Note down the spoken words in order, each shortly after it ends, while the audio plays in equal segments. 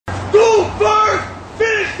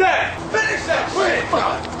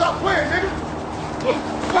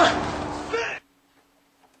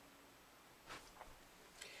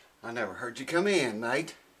I never heard you come in,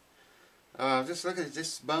 mate. Just look at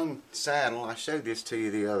this bone saddle. I showed this to you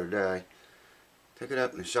the other day. Took it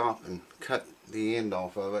up in the shop and cut the end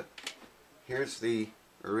off of it. Here's the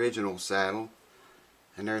original saddle,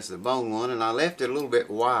 and there's the bone one, and I left it a little bit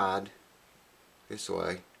wide this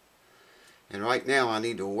way. And right now I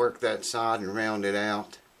need to work that side and round it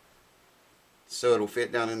out so it'll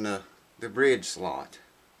fit down in the bridge slot.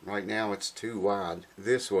 Right now it's too wide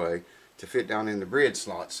this way to fit down in the bridge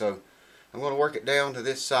slot, so I'm going to work it down to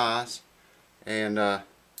this size, and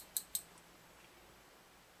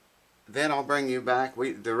then I'll bring you back.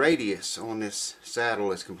 The radius on this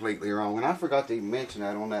saddle is completely wrong, and I forgot to even mention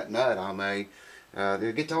that on that nut I made.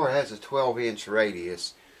 The guitar has a 12-inch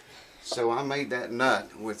radius, so I made that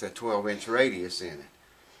nut with a 12-inch radius in it,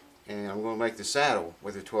 and I'm going to make the saddle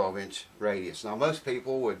with a 12-inch radius. Now most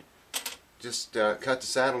people would just cut the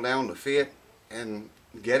saddle down to fit and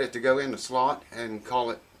get it to go in the slot and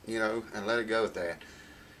call it, you know, and let it go at that.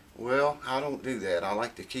 Well, I don't do that. I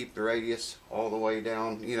like to keep the radius all the way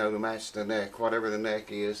down, you know, to match the neck, whatever the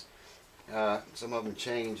neck is. Some of them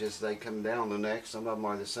change as they come down the neck. Some of them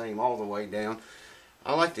are the same all the way down.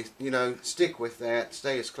 I like to, you know, stick with that,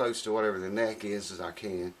 stay as close to whatever the neck is as I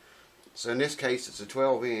can. So in this case, it's a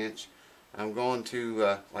 12-inch. I'm going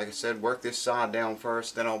to, like I said, work this side down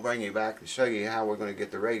first, then I'll bring you back and show you how we're going to get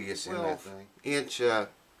the radius in that thing. 12-inch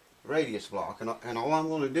radius block, and all I'm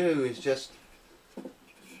going to do is just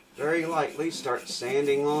very lightly start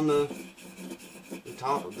sanding on the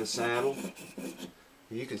top of the saddle.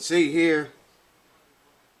 You can see here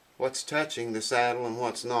what's touching the saddle and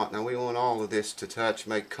what's not. Now we want all of this to touch,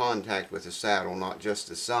 make contact with the saddle, not just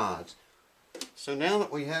the sides. So now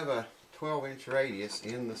that we have a 12-inch radius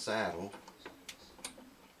in the saddle,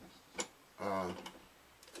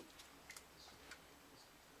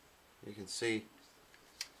 you can see,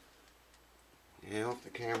 you know, if the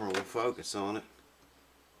camera will focus on it,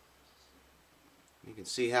 you can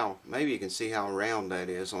see how, maybe you can see how round that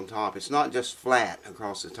is on top. It's not just flat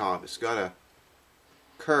across the top, it's got a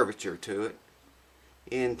curvature to it,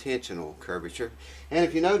 intentional curvature. And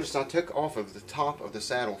if you notice, I took off of the top of the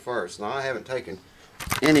saddle first. Now I haven't taken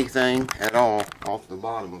anything at all off the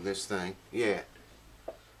bottom of this thing yet.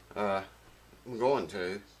 I'm going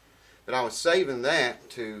to, but I was saving that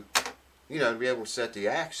to, you know, to be able to set the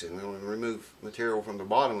action and remove material from the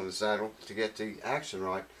bottom of the saddle to get the action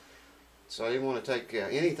right. So I didn't want to take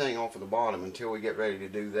anything off of the bottom until we get ready to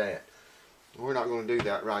do that. We're not going to do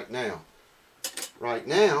that right now. Right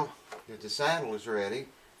now, that the saddle is ready,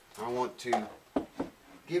 I want to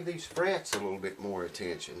give these frets a little bit more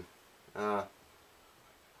attention. All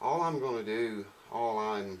I'm going to do, all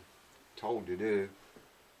I'm told to do,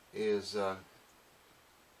 is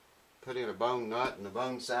put in a bone nut and a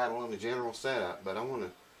bone saddle and the general setup. But I want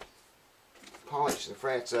to polish the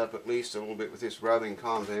frets up at least a little bit with this rubbing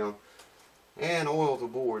compound and oil the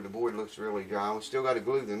board. The board looks really dry. We still got to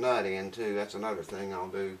glue the nut in too. That's another thing I'll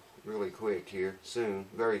do really quick here, soon,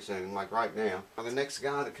 very soon, like right now. Now the next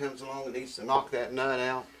guy that comes along that needs to knock that nut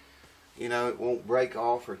out, you know, it won't break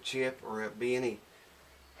off or chip or be any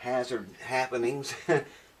hazard happenings.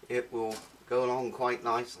 It will go along quite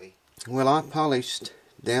nicely. Well, I polished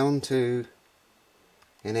down to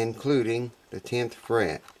and including the 10th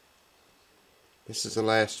fret. This is the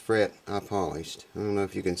last fret I polished. I don't know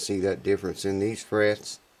if you can see that difference in these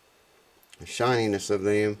frets, the shininess of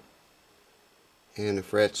them, and the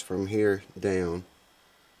frets from here down.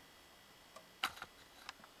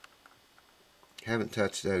 Haven't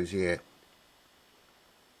touched those yet.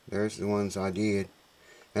 There's the ones I did.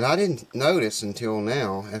 And I didn't notice until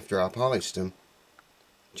now, after I polished them,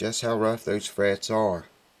 just how rough those frets are.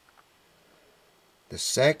 The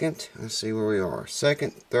second, let's see where we are,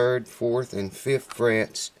 second, third, fourth, and fifth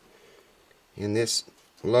frets in this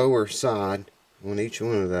lower side on each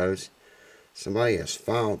one of those, somebody has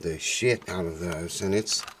filed the shit out of those, and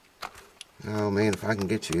it's, oh man, if I can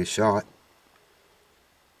get you a shot,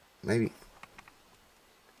 maybe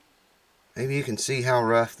you can see how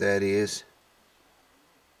rough that is.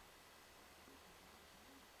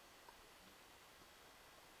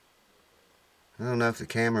 I don't know if the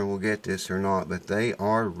camera will get this or not, but they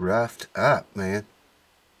are roughed up, man.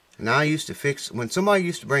 And I used to fix, when somebody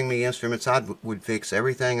used to bring me instruments, I would fix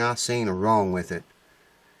everything I seen wrong with it.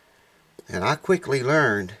 And I quickly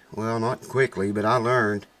learned, well, not quickly, but I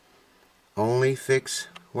learned, only fix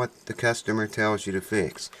what the customer tells you to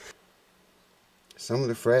fix. Some of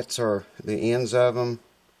the frets are, the ends of them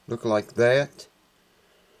look like that.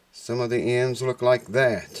 Some of the ends look like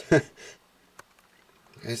that.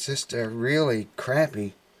 It's just a really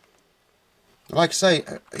crappy, like I say,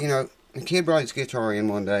 you know, the kid brought his guitar in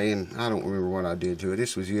one day, and I don't remember what I did to it.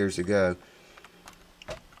 This was years ago.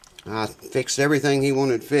 I fixed everything he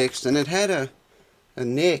wanted fixed, and it had a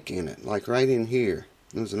nick in it, like right in here.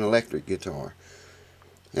 It was an electric guitar.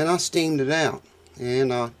 And I steamed it out,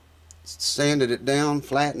 and I sanded it down,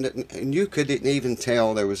 flattened it, and you couldn't even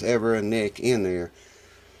tell there was ever a nick in there.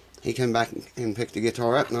 He came back and picked the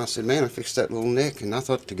guitar up, and I said, man, I fixed that little nick. And I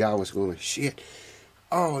thought the guy was going to shit.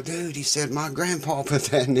 Oh, dude, he said, my grandpa put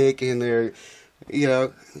that nick in there, you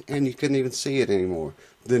know, and you couldn't even see it anymore.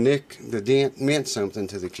 The nick, the dent meant something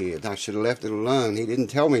to the kid. I should have left it alone. He didn't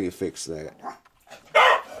tell me to fix that.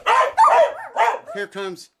 Here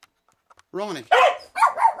comes Ronnie.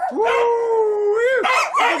 Woo!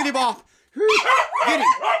 Biggity bop! Get him!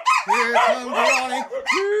 Here comes Ronnie!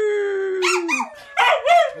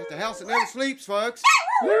 At the house that never sleeps, folks.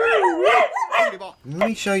 Let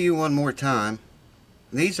me show you one more time.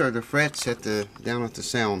 These are the frets at down at the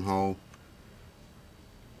sound hole.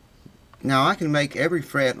 Now I can make every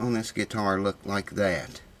fret on this guitar look like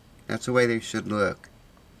that. That's the way they should look.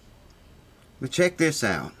 But check this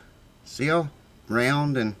out. See how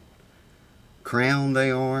round and crowned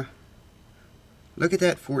they are? Look at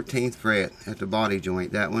that 14th fret at the body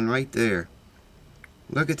joint, that one right there.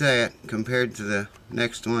 Look at that compared to the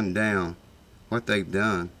next one down, what they've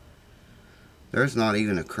done. There's not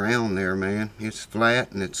even a crown there, man. It's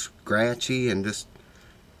flat and it's scratchy and just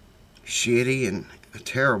shitty and a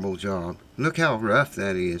terrible job. Look how rough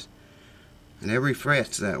that is. And every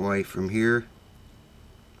fret's that way from here.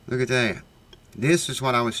 Look at that. This is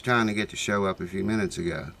what I was trying to get to show up a few minutes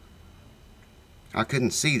ago. I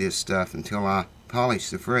couldn't see this stuff until I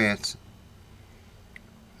polished the frets.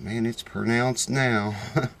 Man, it's pronounced now.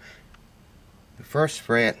 The first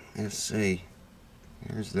fret, let's see.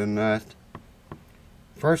 There's the nut.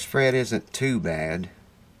 First fret isn't too bad.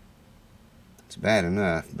 It's bad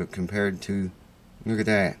enough, but compared to, look at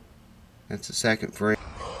that. That's the second fret.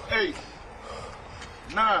 8,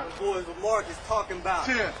 9. Boys, what Mark is talking about.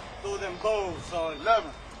 10. Throw them bows, son.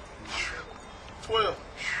 11. 12.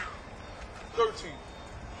 13.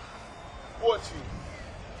 14.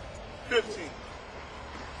 15.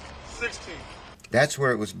 16. That's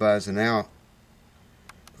where it was buzzing out,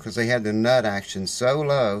 because they had the nut action so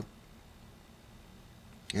low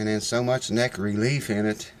and then so much neck relief in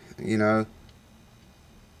it, you know.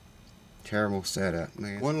 Terrible setup,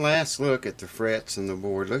 man. One last look at the frets and the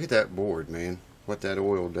board. Look at that board, man. What that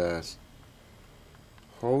oil does.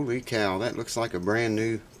 Holy cow, that looks like a brand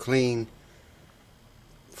new, clean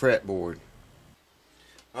fretboard.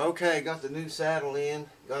 Okay, got the new saddle in,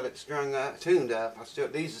 got it strung up, tuned up.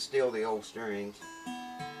 These are still the old strings,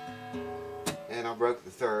 and I broke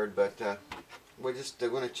the third, but we're just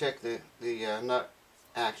going to check the nut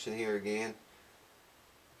action here again.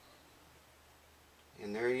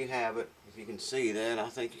 And there you have it. If you can see that, I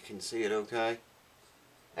think you can see it okay.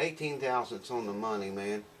 18 thousandths on the money,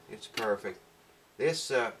 man. It's perfect.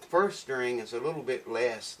 This first string is a little bit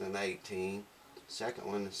less than 18. Second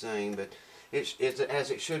one the same, but it's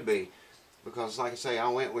as it should be, because like I say, I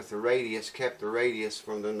went with the radius, kept the radius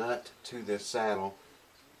from the nut to the saddle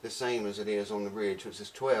the same as it is on the bridge, which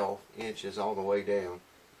is 12 inches all the way down.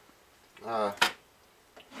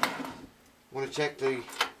 Want to check the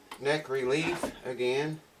neck relief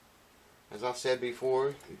again. As I said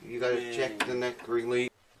before, you got to check the neck relief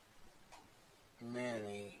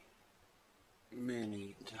many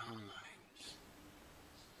times.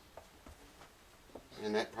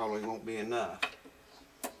 And that probably won't be enough,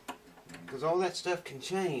 because all that stuff can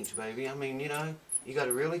change, baby. I mean, you know, you got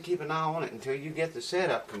to really keep an eye on it until you get the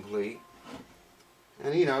setup complete.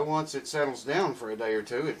 And you know, once it settles down for a day or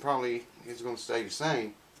two, it probably is going to stay the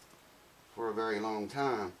same for a very long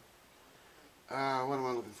time. What am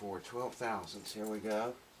I looking for? 12 thousandths. Here we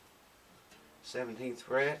go. 17th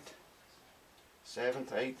fret, 7th,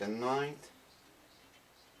 8th, and 9th.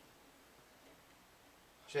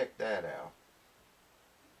 Check that out.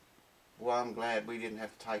 Well, I'm glad we didn't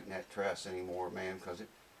have to tighten that truss anymore, man, because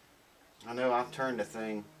I know I've turned the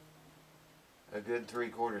thing a good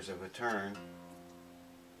 3/4 of a turn,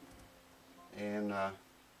 and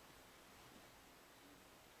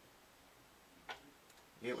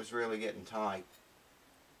it was really getting tight.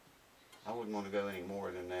 I wouldn't want to go any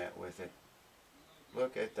more than that with it.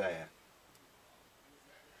 Look at that.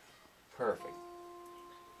 Perfect.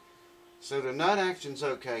 So the nut action's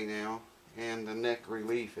okay now, and the neck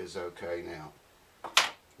relief is okay now.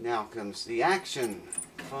 Now comes the action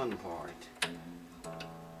fun part.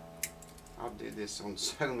 I did this on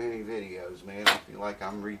so many videos, man. I feel like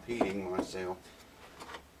I'm repeating myself.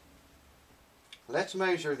 Let's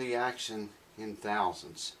measure the action in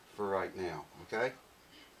thousandths for right now, okay?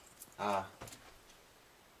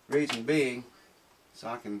 Reason being,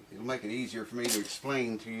 so it'll make it easier for me to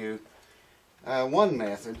explain to you one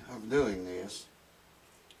method of doing this.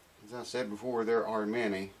 As I said before, there are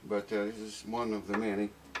many, but this is one of the many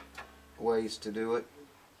ways to do it.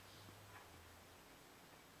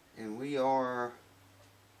 And we are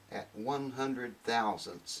at 100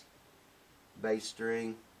 thousandths bass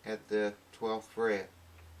string at the 12th fret.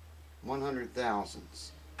 100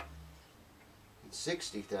 thousandths. And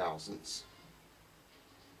 60 thousandths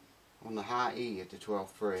on the high E at the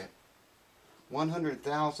 12th fret. 100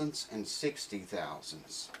 thousandths and 60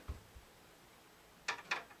 thousandths.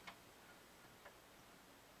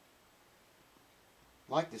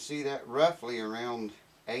 I'd like to see that roughly around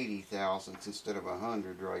 80 thousandths instead of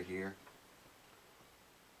 100 right here.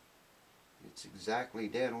 It's exactly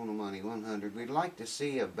dead on the money, 100. We'd like to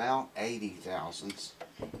see about 80 thousandths.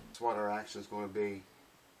 That's what our action is going to be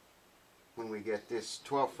when we get this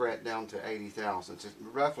 12th fret down to 80 thousandths. It's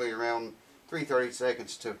roughly around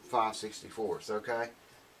 3/32 to 5/64, okay?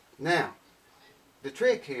 Now, the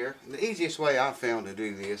trick here, the easiest way I've found to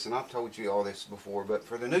do this, and I've told you all this before, but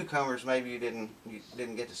for the newcomers, maybe you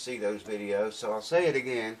didn't get to see those videos, so I'll say it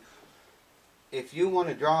again. If you want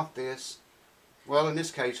to drop this, well, in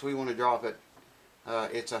this case, we want to drop it,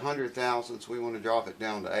 it's 100 thousandths, we want to drop it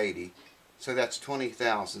down to 80, so that's 20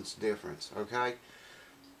 thousandths difference, okay?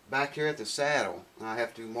 Back here at the saddle, I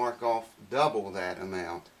have to mark off double that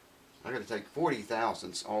amount. I got to take 40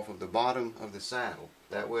 thousandths off of the bottom of the saddle.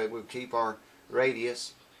 That way we'll keep our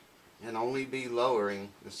radius and only be lowering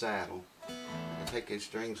the saddle. I take these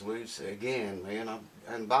strings loose again, man.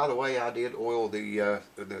 And by the way, I did oil the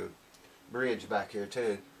bridge back here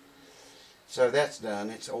too. So that's done.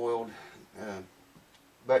 It's oiled.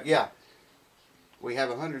 But yeah, we have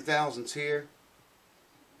 100 thousandths here.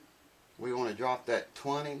 We want to drop that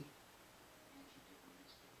 20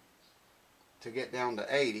 to get down to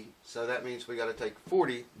 80, so that means we got to take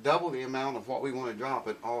 40, double the amount of what we want to drop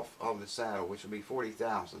it off of the saddle, which will be 40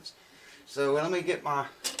 thousandths. So let me get my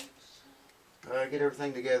get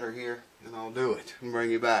everything together here, and I'll do it and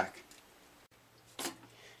bring you back.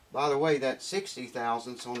 By the way, that 60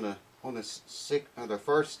 thousandths on the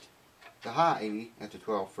high E at the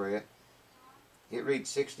 12th fret, it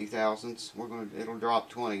reads 60 thousandths. It'll drop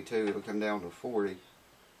 22. It'll come down to 40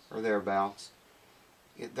 or thereabouts.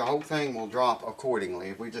 The whole thing will drop accordingly.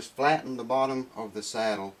 If we just flatten the bottom of the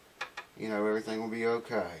saddle, you know, everything will be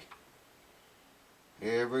okay.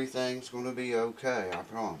 Everything's going to be okay, I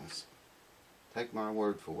promise. Take my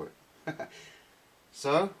word for it.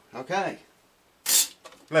 So, okay.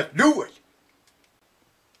 Let's do it!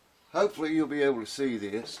 Hopefully you'll be able to see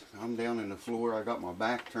this. I'm down in the floor. I got my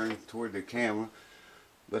back turned toward the camera.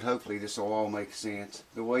 But hopefully this will all make sense.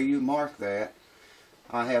 The way you mark that,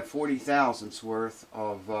 I have 40 thousandths worth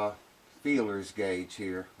of feelers gauge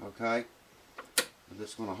here, okay? I'm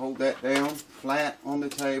just going to hold that down flat on the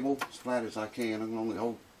table, as flat as I can. I'm going to only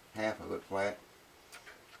hold half of it flat.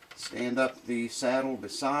 Stand up the saddle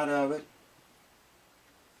beside of it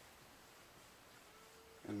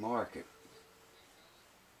and mark it.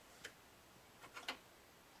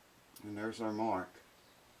 And there's our mark.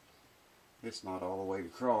 It's not all the way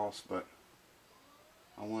across, but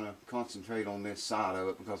I want to concentrate on this side of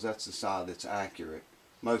it because that's the side that's accurate,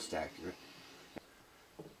 most accurate.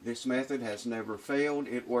 This method has never failed.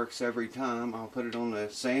 It works every time. I'll put it on a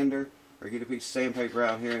sander or get a piece of sandpaper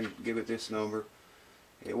out here and give it this number.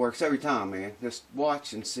 It works every time, man. Just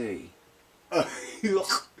watch and see.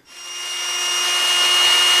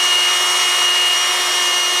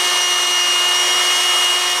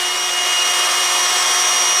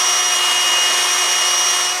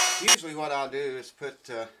 Usually what I'll do is put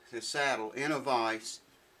the saddle in a vise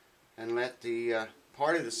and let the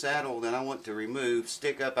part of the saddle that I want to remove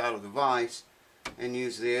stick up out of the vise, and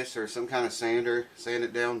use this or some kind of sander, sand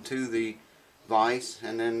it down to the vise,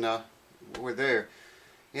 and then we're there.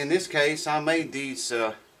 In this case, I made these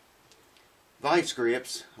vice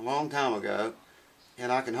grips a long time ago,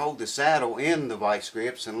 and I can hold the saddle in the vice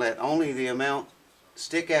grips and let only the amount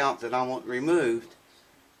stick out that I want removed,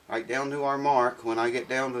 right down to our mark. When I get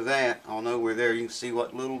down to that, I'll know we're there. You can see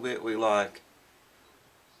what little bit we like.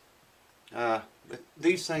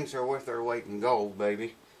 These things are worth their weight in gold,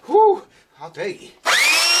 baby. Whew! I'll tell you.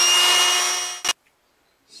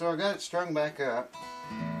 So I got it strung back up.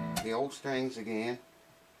 The old strings again.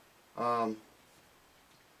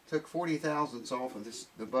 Took 40 thousandths off of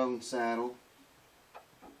the bone saddle.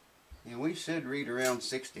 And we should read around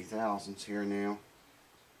 60 thousandths here now.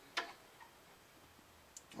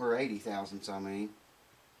 Or 80 thousandths, I mean.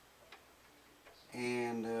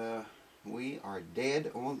 And we are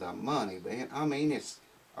dead on the money, man. I mean, it's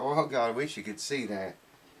Oh God, I wish you could see that.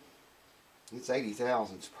 It's 80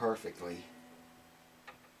 thousandths perfectly.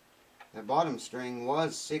 The bottom string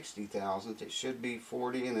was 60 thousandths. It should be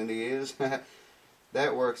 40, and it is.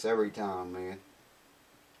 That works every time, man.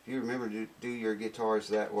 If you remember to do your guitars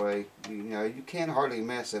that way, you know, you can't hardly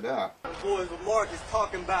mess it up. Boys, what Mark is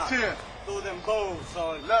talking about. 10, Throw them bows,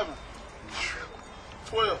 son. 11,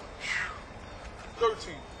 12,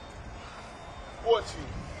 13, 14,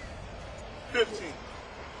 15,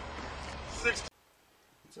 16.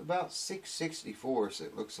 It's about 6/64,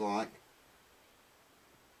 it looks like.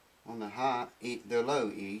 On the high E, the low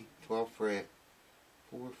E, 12th fret,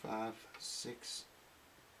 4, 5, 6.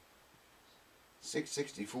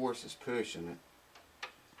 6/64 is pushing it,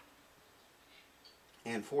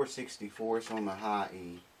 and 4/64 on the high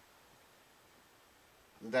E.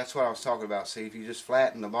 That's what I was talking about. See, if you just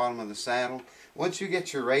flatten the bottom of the saddle, once you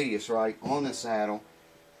get your radius right on the saddle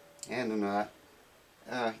and the nut,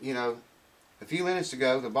 you know, a few minutes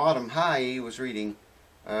ago the bottom high E was reading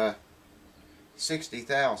 60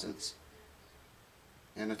 thousandths,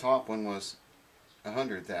 and the top one was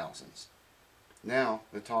 100 thousandths. Now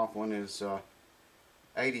the top one is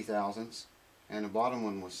 80 thousandths, and the bottom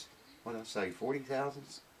one was, what did I say, 40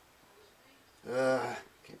 thousandths?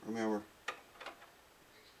 Can't remember.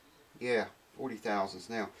 Yeah, 40 thousandths.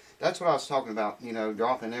 Now, that's what I was talking about, you know,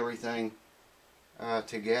 dropping everything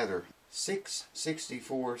together.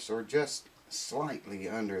 6/64 or just slightly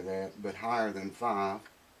under that, but higher than 5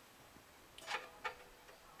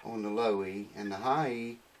 on the low E, and the high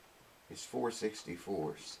E is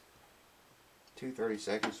 4/64.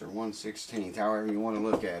 2/32 or 1/16, however you want to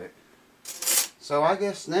look at it. So I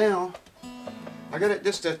guess now I got it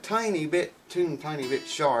just a tiny bit tuned, tiny bit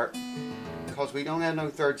sharp, because we don't have no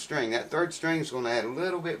third string. That third string is going to add a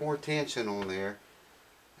little bit more tension on there.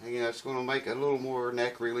 And, you know, it's going to make a little more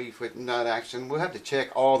neck relief with nut action. We'll have to check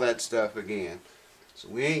all that stuff again. So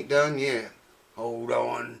we ain't done yet. Hold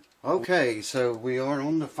on. Okay, so we are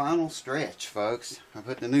on the final stretch, folks. I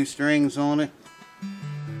put the new strings on it.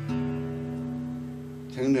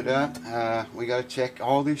 Tuned it up. We got to check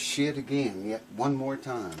all this shit again yet one more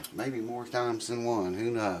time. Maybe more times than one.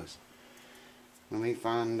 Who knows? Let me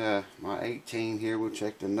find my 18 here. We'll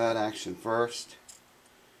check the nut action first.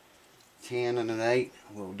 10 and an 8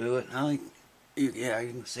 will do it. I think, yeah,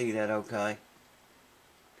 you can see that okay.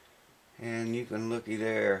 And you can looky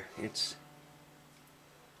there.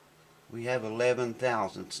 We have 11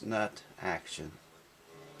 thousandths nut action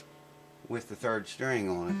with the third string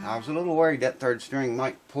on it. I was a little worried that third string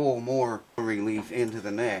might pull more relief into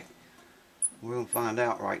the neck. We're going to find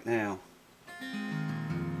out right now.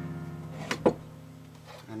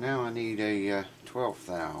 And now I need a 12th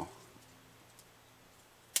thou.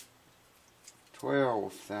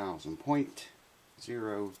 12,000,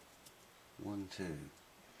 0.012.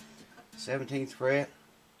 17th fret,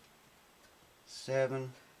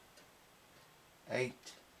 7,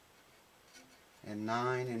 8, and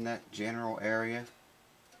 9 in that general area,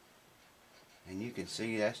 and you can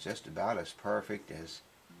see that's just about as perfect as,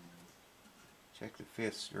 check the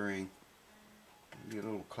 5th string, be a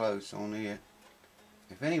little close on it.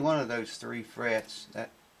 If any one of those 3 frets, that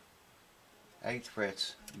 8th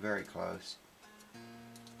fret's very close.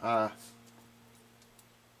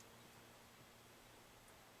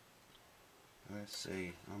 Let's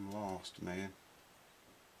see, I'm lost, man.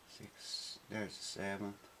 6, there's the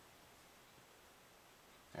 7th.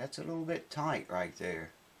 That's a little bit tight right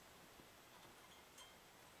there.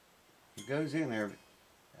 It goes in there,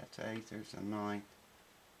 that's 8th, there's the 9th.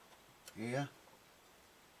 Yeah.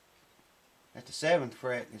 At the 7th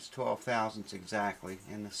fret, it's 12 thousandths exactly,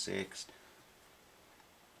 and the 6th.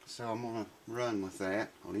 So I'm going to run with that.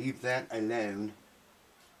 I'll leave that alone.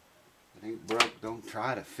 If it ain't broke, don't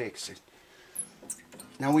try to fix it.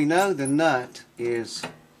 Now we know the nut is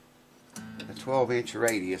a 12-inch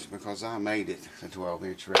radius because I made it a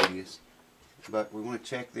 12-inch radius. But we want to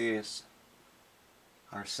check this,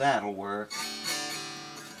 our saddle work,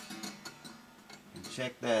 and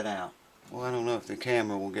check that out. Well, I don't know if the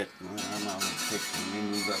camera will get, I'm not going to fix it. Let me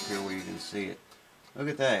move up here where you can see it. Look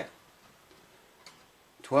at that.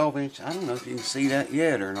 12-inch, I don't know if you can see that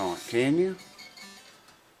yet or not, can you?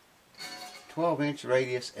 12-inch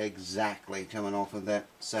radius exactly coming off of that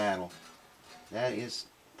saddle. That is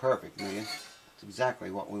perfect, man. It's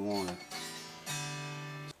exactly what we wanted.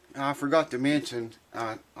 I forgot to mention,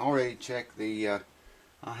 I already checked the,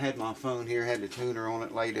 I had my phone here, had the tuner on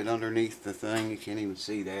it, laid it underneath the thing. You can't even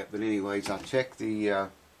see that. But anyways, I checked the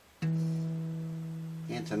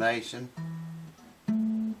intonation.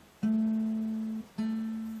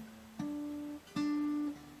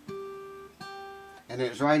 And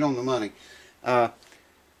it's right on the money.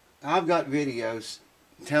 I've got videos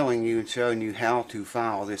telling you and showing you how to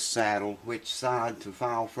file this saddle, which side to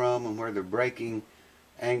file from and where the braking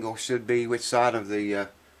angle should be, which side of the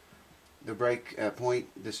brake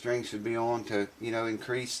point the string should be on to, you know,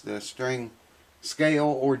 increase the string scale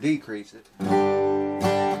or decrease it.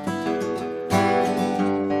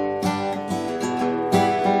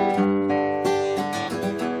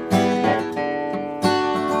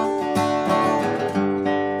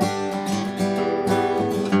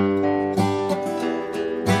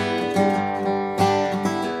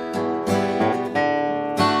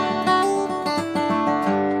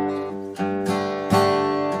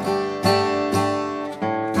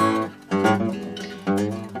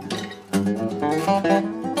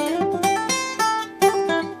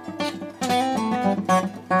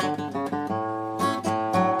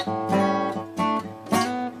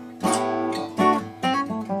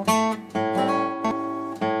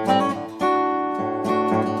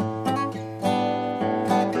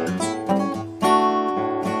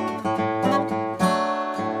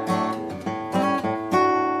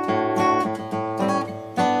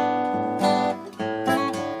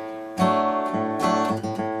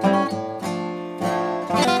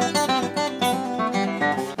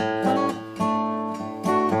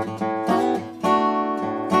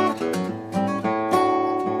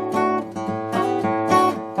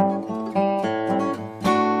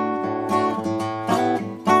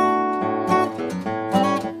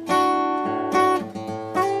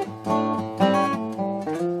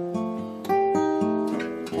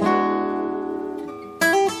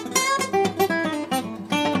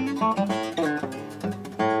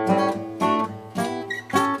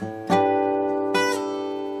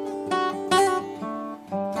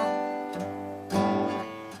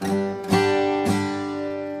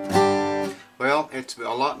 It's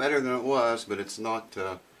a lot better than it was, but it's not,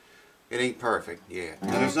 it ain't perfect yet.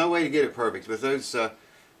 And there's no way to get it perfect, but those,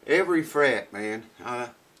 every fret, man,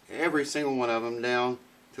 every single one of them down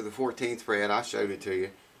to the 14th fret, I showed it to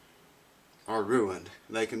you, are ruined.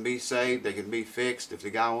 They can be saved, they can be fixed if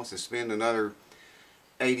the guy wants to spend another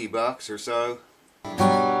 80 bucks or so.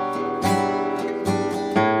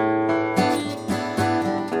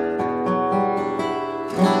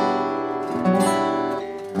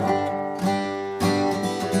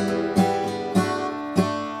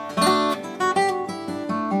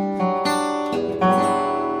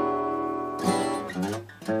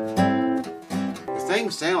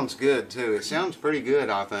 Sounds good too. It sounds pretty good,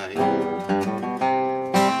 I think.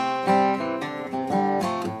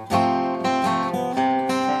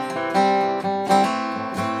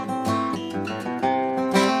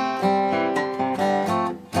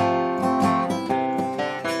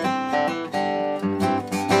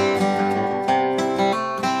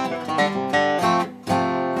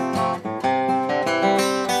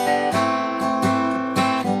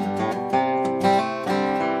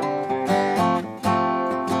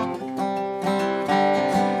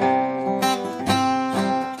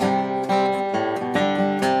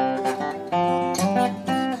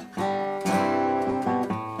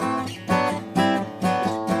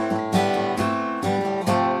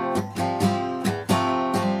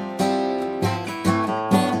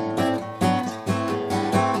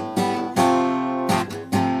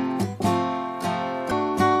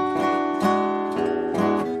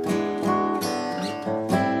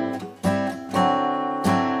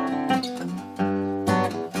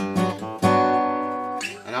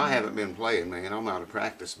 Been playing, man. I'm out of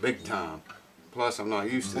practice big time. Plus, I'm not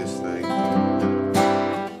used to this thing.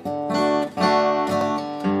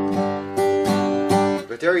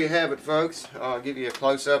 But there you have it, folks. I'll give you a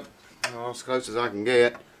close-up, as close as I can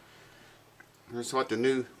get. Here's what the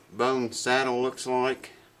new bone saddle looks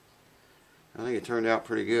like. I think it turned out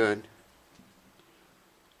pretty good.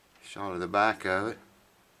 Shot of the back of it.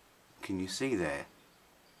 Can you see that?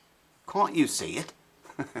 Can't you see it?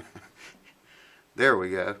 There we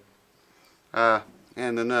go.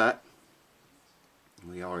 And the nut,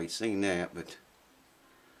 we already seen that, but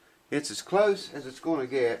it's as close as it's going to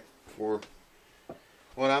get for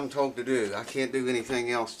what I'm told to do. I can't do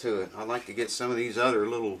anything else to it. I'd like to get some of these other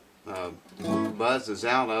little buzzes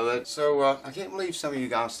out of it. So I can't believe some of you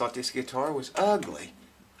guys thought this guitar was ugly.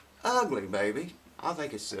 Ugly, baby. I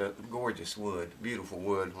think it's gorgeous wood, beautiful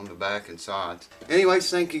wood on the back and sides.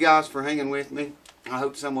 Anyways, thank you guys for hanging with me. I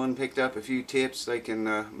hope someone picked up a few tips they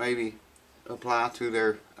can maybe apply to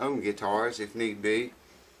their own guitars if need be.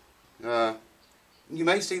 You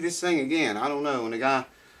may see this thing again. I don't know. When the guy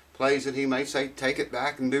plays it, he may say take it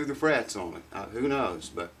back and do the frets on it. Who knows?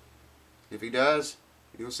 But if he does,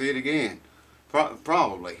 you'll see it again.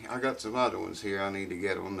 Probably. I got some other ones here I need to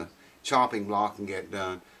get on the chopping block and get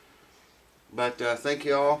done. But thank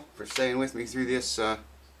you all for staying with me through this, well,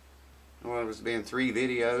 it was being 3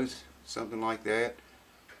 videos, something like that.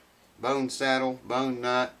 Bone saddle, bone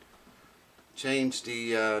nut, changed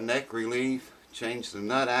the neck relief, changed the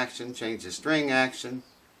nut action, changed the string action,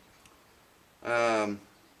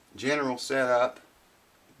 general setup,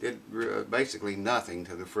 did basically nothing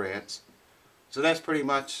to the frets. So that's pretty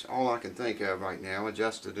much all I can think of right now.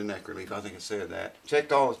 Adjusted the neck relief, I think I said that.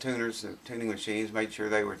 Checked all the tuners, the tuning machines, made sure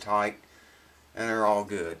they were tight, and they're all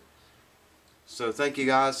good. So thank you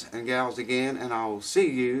guys and gals again, and I will see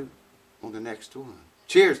you on the next one.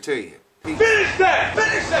 Cheers to you. Peace. Finish that!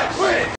 Finish that quick!